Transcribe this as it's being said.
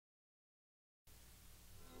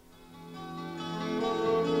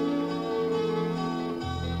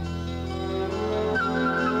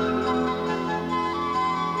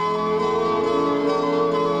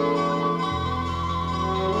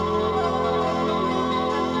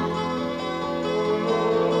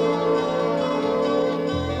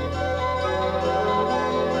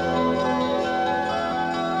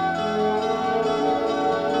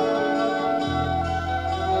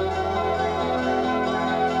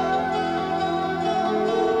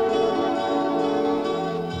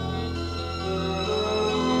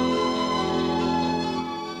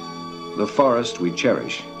The forest we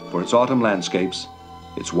cherish for its autumn landscapes,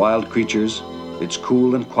 its wild creatures, its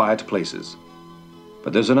cool and quiet places.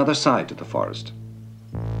 But there's another side to the forest.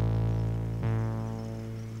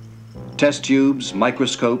 Test tubes,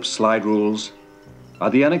 microscopes, slide rules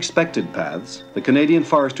are the unexpected paths the Canadian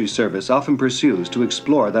Forestry Service often pursues to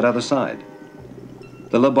explore that other side.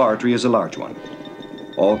 The laboratory is a large one,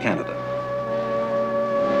 all Canada.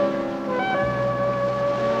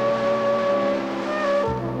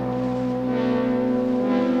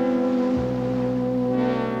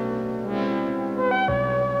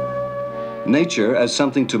 Nature, as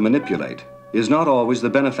something to manipulate, is not always the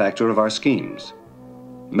benefactor of our schemes.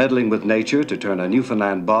 Meddling with nature to turn a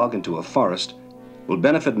Newfoundland bog into a forest will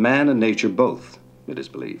benefit man and nature both, it is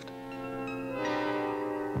believed.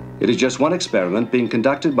 It is just one experiment being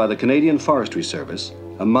conducted by the Canadian Forestry Service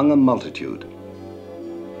among a multitude.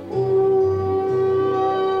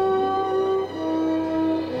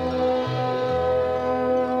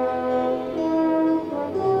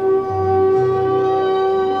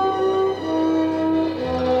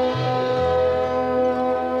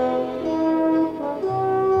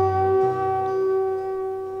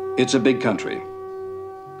 It's a big country.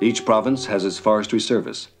 Each province has its forestry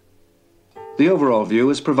service. The overall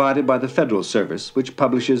view is provided by the Federal Service, which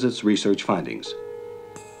publishes its research findings.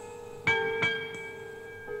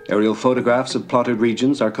 Aerial photographs of plotted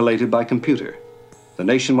regions are collated by computer. The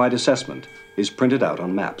nationwide assessment is printed out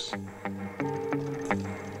on maps.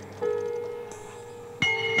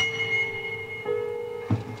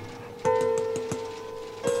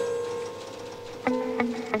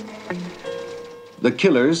 The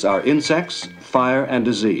killers are insects, fire, and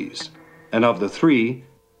disease. And of the three,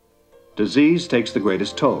 disease takes the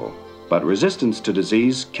greatest toll, but resistance to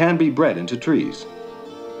disease can be bred into trees.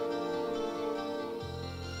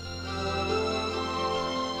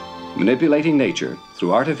 Manipulating nature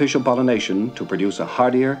through artificial pollination to produce a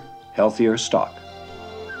hardier, healthier stock.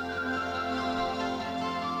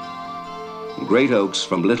 Great oaks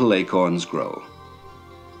from little acorns grow.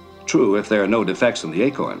 True, if there are no defects in the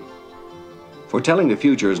acorn. Foretelling the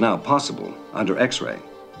future is now possible under X-ray.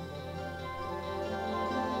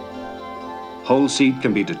 Whole seed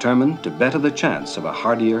can be determined to better the chance of a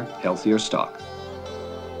hardier, healthier stock.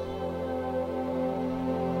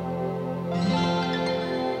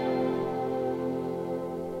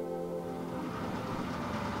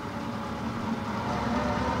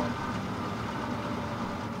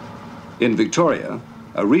 In Victoria,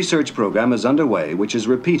 a research program is underway which is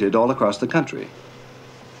repeated all across the country.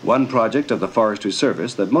 One project of the Forestry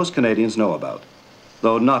Service that most Canadians know about,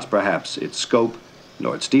 though not perhaps its scope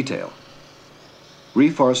nor its detail.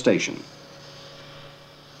 Reforestation.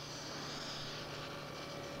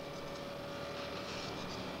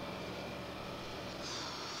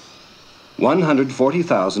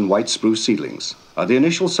 $140,000 white spruce seedlings are the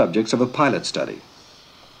initial subjects of a pilot study.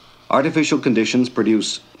 Artificial conditions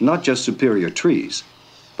produce not just superior trees,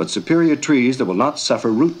 but superior trees that will not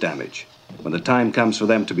suffer root damage when the time comes for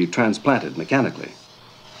them to be transplanted mechanically.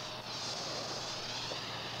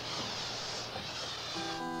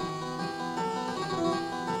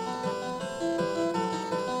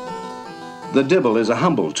 The dibble is a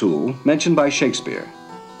humble tool mentioned by Shakespeare,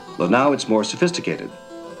 though now it's more sophisticated.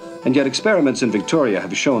 And yet experiments in Victoria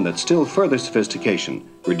have shown that still further sophistication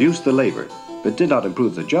reduced the labor, but did not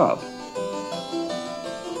improve the job.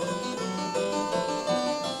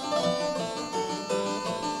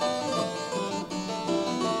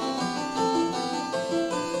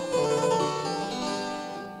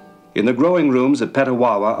 In the growing rooms at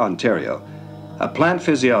Petawawa, Ontario, a plant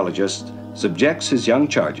physiologist subjects his young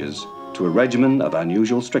charges to a regimen of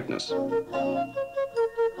unusual strictness.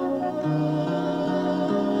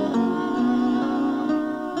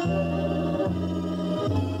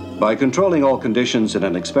 By controlling all conditions in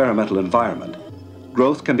an experimental environment,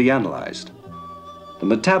 growth can be analyzed. The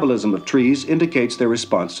metabolism of trees indicates their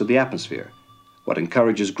response to the atmosphere. What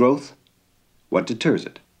encourages growth, what deters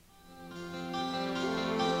it.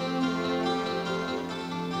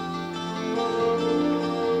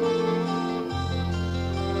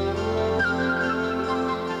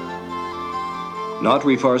 Not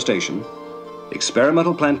reforestation,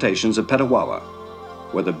 experimental plantations at Petawawa,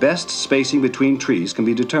 where the best spacing between trees can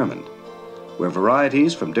be determined, where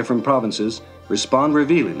varieties from different provinces respond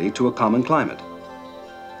revealingly to a common climate,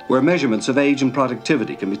 where measurements of age and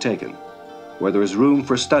productivity can be taken, where there is room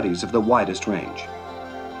for studies of the widest range.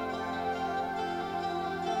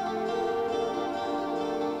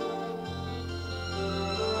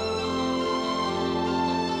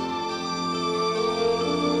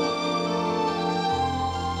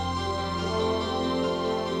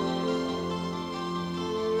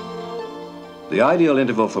 The ideal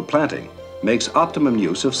interval for planting makes optimum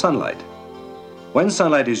use of sunlight. When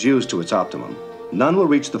sunlight is used to its optimum, none will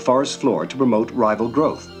reach the forest floor to promote rival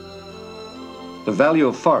growth. The value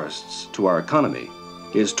of forests to our economy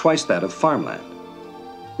is twice that of farmland.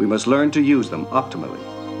 We must learn to use them optimally.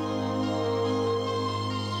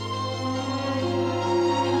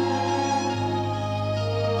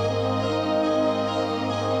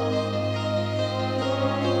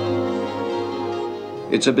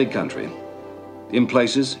 It's a big country. In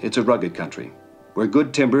places, it's a rugged country, where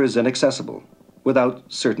good timber is inaccessible, without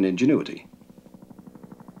certain ingenuity.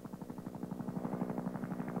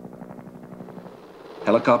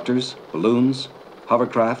 Helicopters, balloons,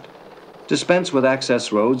 hovercraft dispense with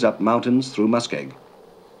access roads up mountains through muskeg.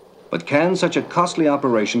 But can such a costly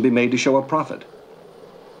operation be made to show a profit?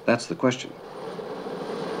 That's the question.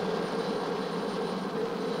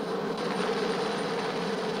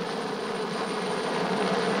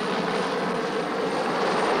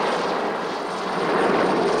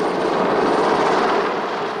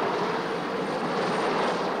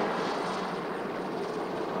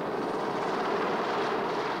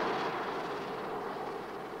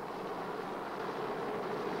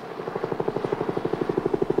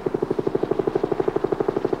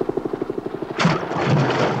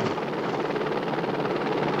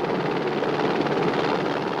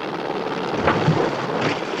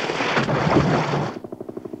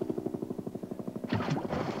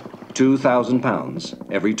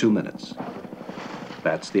 £2,000 every 2 minutes.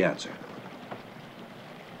 That's the answer.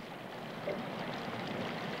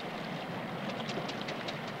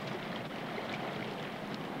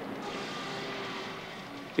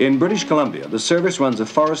 In British Columbia, the service runs a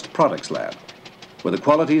forest products lab, where the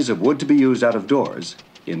qualities of wood to be used out of doors,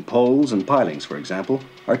 in poles and pilings, for example,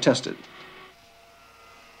 are tested.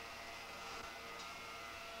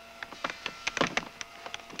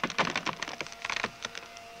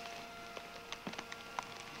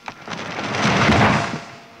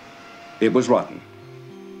 It was rotten.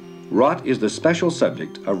 Rot is the special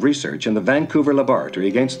subject of research in the Vancouver laboratory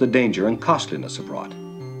against the danger and costliness of rot.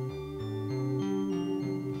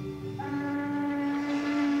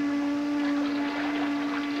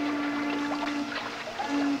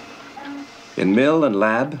 In mill and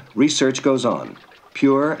lab, research goes on,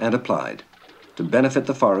 pure and applied, to benefit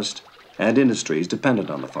the forest and industries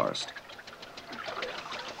dependent on the forest.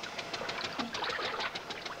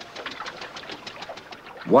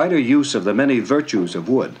 Wider use of the many virtues of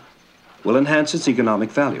wood will enhance its economic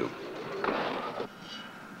value.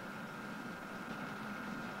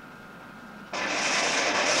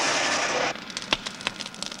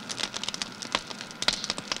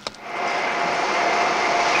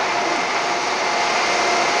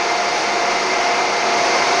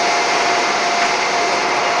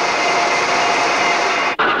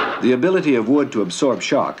 The ability of wood to absorb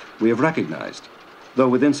shock we have recognized, though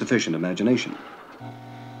with insufficient imagination.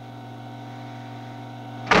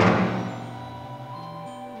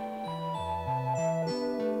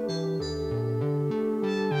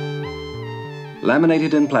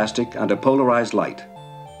 Laminated in plastic under polarized light,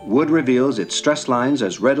 wood reveals its stress lines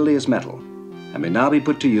as readily as metal and may now be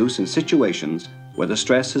put to use in situations where the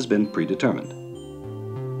stress has been predetermined.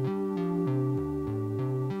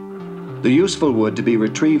 The useful wood to be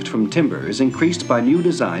retrieved from timber is increased by new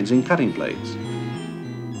designs in cutting blades.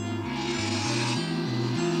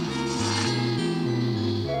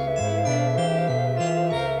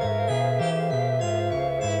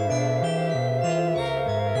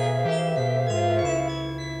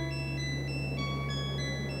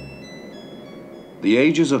 The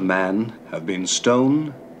ages of man have been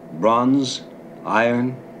stone, bronze,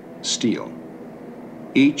 iron, steel,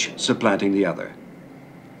 each supplanting the other.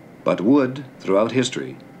 But wood, throughout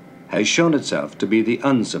history, has shown itself to be the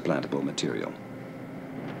unsupplantable material.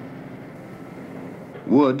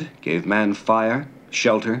 Wood gave man fire,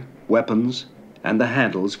 shelter, weapons, and the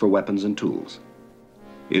handles for weapons and tools.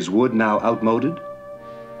 Is wood now outmoded?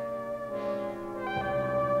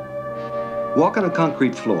 Walk on a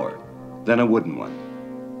concrete floor, then a wooden one.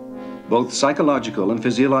 Both psychological and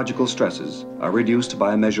physiological stresses are reduced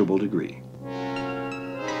by a measurable degree.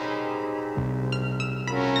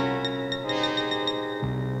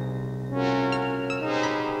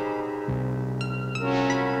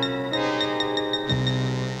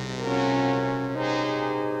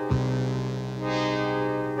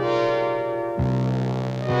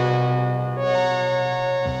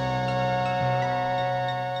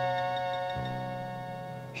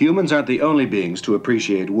 Humans aren't the only beings to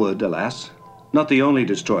appreciate wood, alas, not the only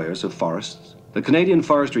destroyers of forests. The Canadian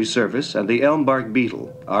Forestry Service and the elm bark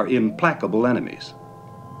beetle are implacable enemies.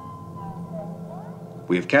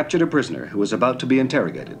 We have captured a prisoner who is about to be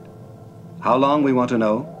interrogated. How long we want to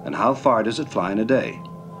know, and how far does it fly in a day?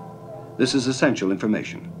 This is essential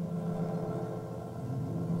information.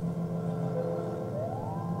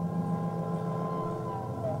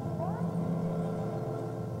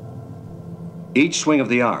 Each swing of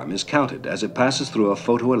the arm is counted as it passes through a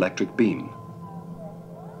photoelectric beam.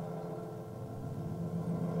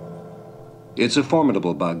 It's a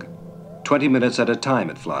formidable bug. 20 minutes at a time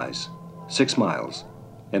it flies, 6 miles.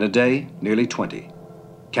 In a day, nearly 20,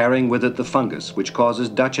 carrying with it the fungus which causes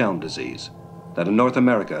Dutch elm disease, that in North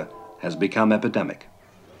America has become epidemic.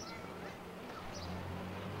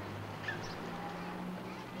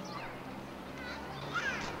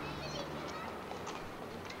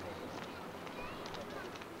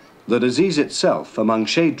 The disease itself among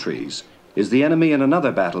shade trees is the enemy in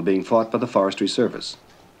another battle being fought by the Forestry Service.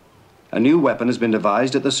 A new weapon has been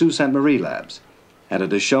devised at the Sault Ste. Marie labs, and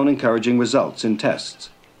it has shown encouraging results in tests.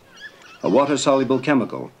 A water-soluble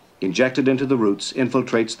chemical injected into the roots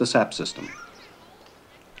infiltrates the sap system.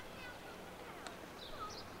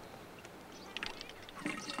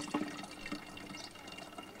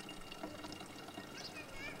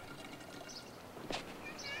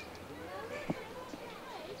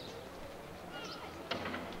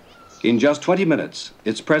 In just 20 minutes,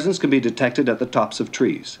 its presence can be detected at the tops of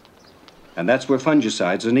trees. And that's where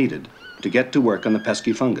fungicides are needed to get to work on the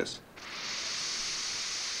pesky fungus.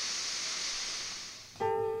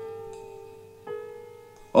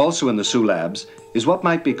 Also in the Sioux labs is what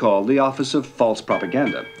might be called the Office of False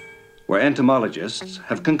Propaganda, where entomologists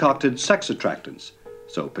have concocted sex attractants,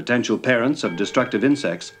 so potential parents of destructive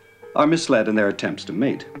insects are misled in their attempts to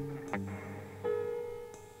mate.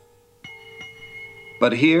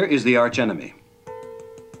 But here is the archenemy.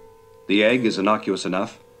 The egg is innocuous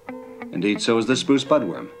enough. Indeed, so is the spruce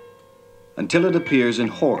budworm, until it appears in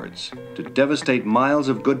hordes to devastate miles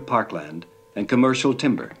of good parkland and commercial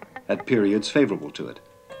timber at periods favorable to it.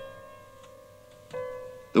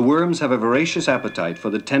 The worms have a voracious appetite for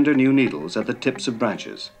the tender new needles at the tips of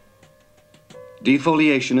branches.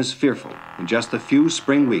 Defoliation is fearful in just the few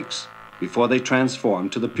spring weeks before they transform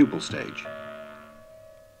to the pupal stage.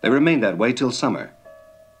 They remain that way till summer,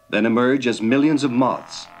 then emerge as millions of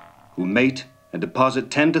moths who mate and deposit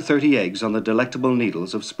 10 to 30 eggs on the delectable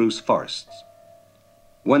needles of spruce forests.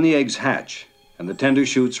 When the eggs hatch and the tender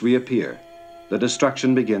shoots reappear, the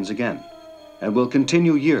destruction begins again and will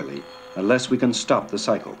continue yearly unless we can stop the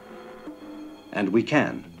cycle. And we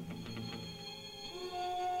can.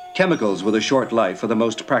 Chemicals with a short life are the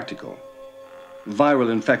most practical.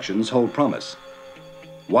 Viral infections hold promise.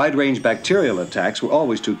 Wide-range bacterial attacks were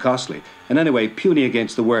always too costly and anyway puny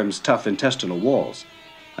against the worm's tough intestinal walls,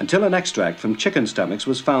 until an extract from chicken stomachs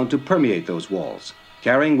was found to permeate those walls,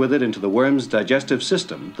 carrying with it into the worm's digestive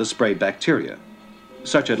system the sprayed bacteria.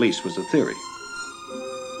 Such at least was the theory.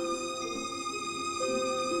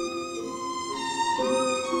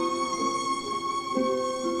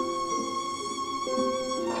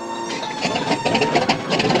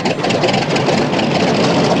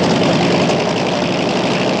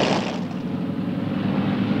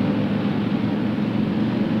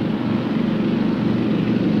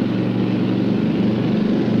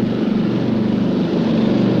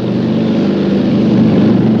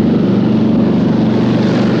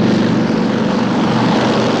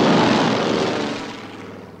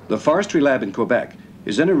 The forestry lab in Quebec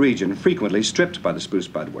is in a region frequently stripped by the spruce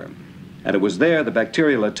budworm, and it was there the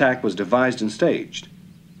bacterial attack was devised and staged.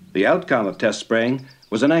 The outcome of test spraying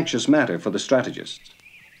was an anxious matter for the strategists.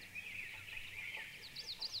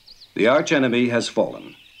 The archenemy has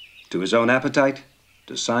fallen to his own appetite,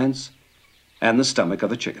 to science, and the stomach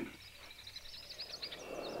of a chicken.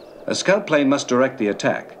 A scout plane must direct the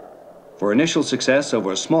attack, for initial success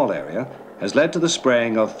over a small area has led to the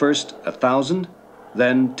spraying of first 1,000,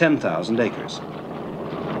 then 10,000 acres.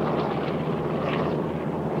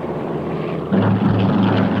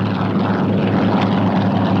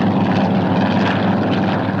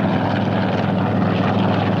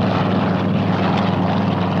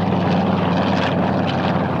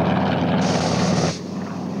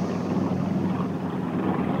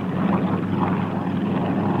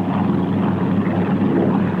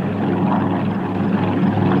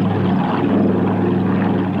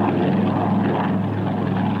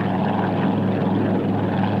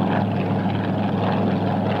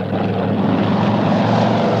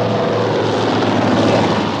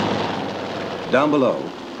 Down below,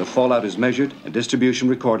 the fallout is measured and distribution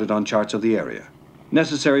recorded on charts of the area.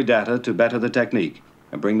 Necessary data to better the technique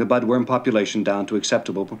and bring the budworm population down to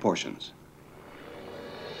acceptable proportions.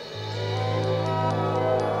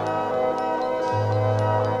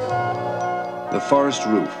 The forest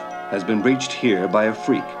roof has been breached here by a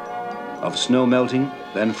freak of snow melting,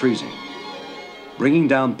 then freezing, bringing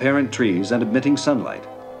down parent trees and admitting sunlight.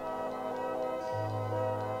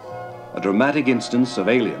 A dramatic instance of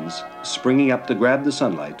aliens springing up to grab the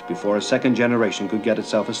sunlight before a second generation could get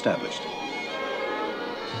itself established.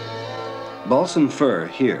 Balsam fir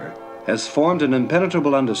here has formed an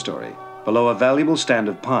impenetrable understory below a valuable stand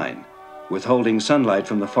of pine, withholding sunlight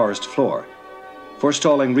from the forest floor,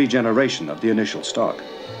 forestalling regeneration of the initial stock.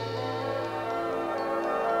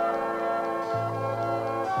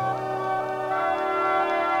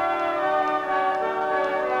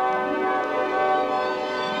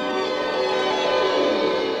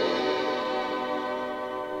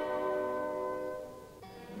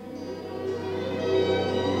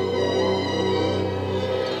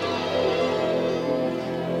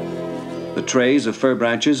 The trays of fir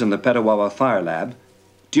branches in the Petawawa Fire Lab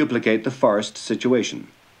duplicate the forest situation.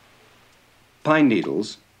 Pine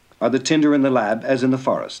needles are the tinder in the lab as in the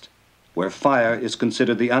forest, where fire is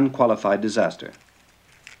considered the unqualified disaster.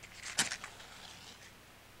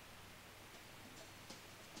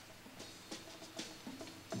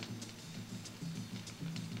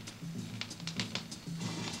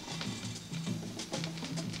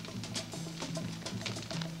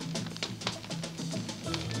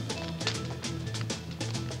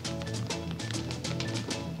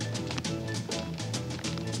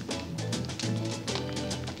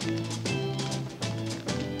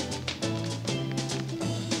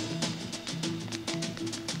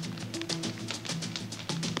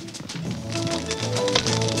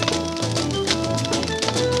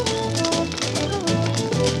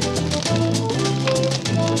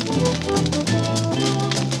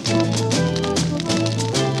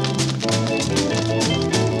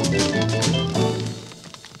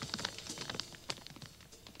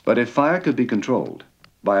 But if fire could be controlled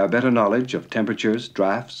by our better knowledge of temperatures,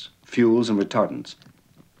 drafts, fuels, and retardants,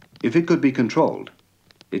 if it could be controlled,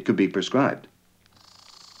 it could be prescribed.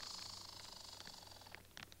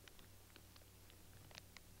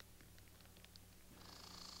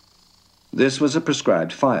 This was a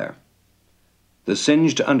prescribed fire. The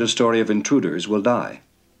singed understory of intruders will die.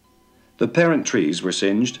 The parent trees were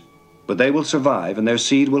singed, but they will survive and their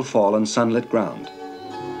seed will fall on sunlit ground.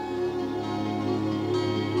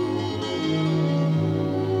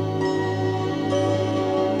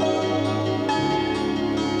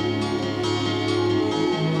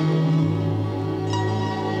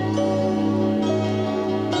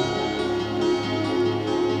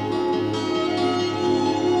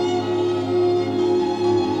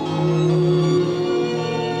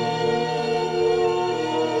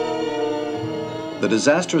 The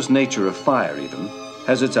disastrous nature of fire, even,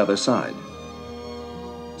 has its other side.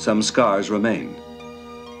 Some scars remain,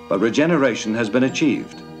 but regeneration has been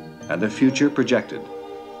achieved and the future projected.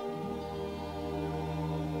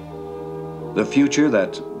 The future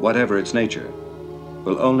that, whatever its nature,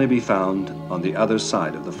 will only be found on the other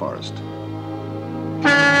side of the forest.